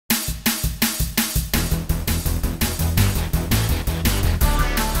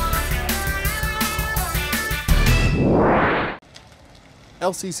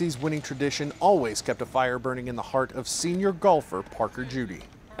LCC's winning tradition always kept a fire burning in the heart of senior golfer Parker Judy.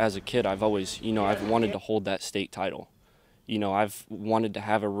 As a kid, I've always, I've wanted to hold that state title. I've wanted to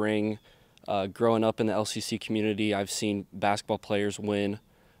have a ring. Growing up in the LCC community, I've seen basketball players win.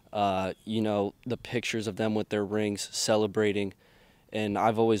 The pictures of them with their rings celebrating, and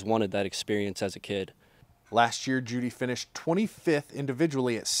I've always wanted that experience as a kid. Last year, Judy finished 25th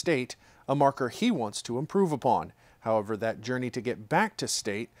individually at state, a marker he wants to improve upon. However, that journey to get back to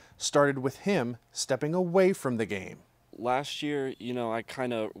state started with him stepping away from the game. Last year, I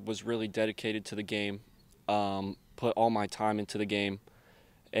kind of was really dedicated to the game, put all my time into the game.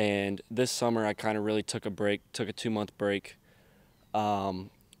 And this summer, I kind of really took a break, took a 2-month break.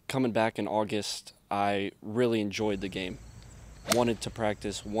 Coming back in August, I really enjoyed the game. Wanted to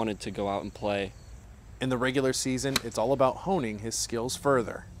practice, wanted to go out and play. In the regular season, it's all about honing his skills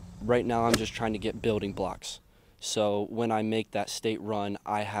further. Right now, I'm just trying to get building blocks. So when I make that state run,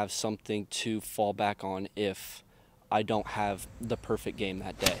 I have something to fall back on if I don't have the perfect game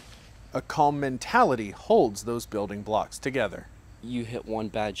that day. A calm mentality holds those building blocks together. You hit one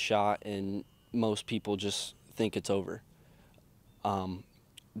bad shot and most people just think it's over.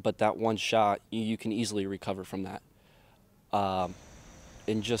 But that one shot, you can easily recover from that.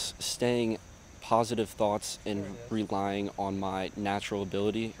 And just staying positive thoughts and relying on my natural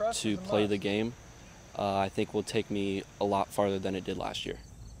ability to play the game, I think will take me a lot farther than it did last year.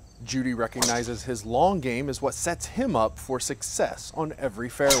 Judy recognizes his long game is what sets him up for success on every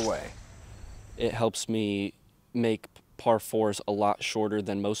fairway. It helps me make par fours a lot shorter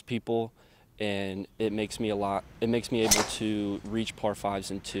than most people, and it makes me able to reach par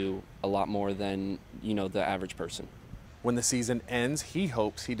fives into a lot more than the average person. When the season ends, he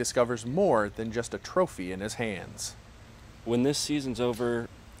hopes he discovers more than just a trophy in his hands. When this season's over,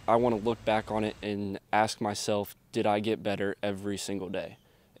 I want to look back on it and ask myself, did I get better every single day?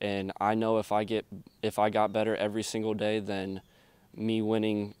 And I know if I got better every single day, then me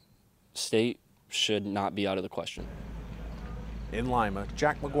winning state should not be out of the question. In Lima,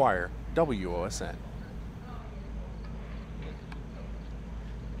 Jack McGuire, WOSN.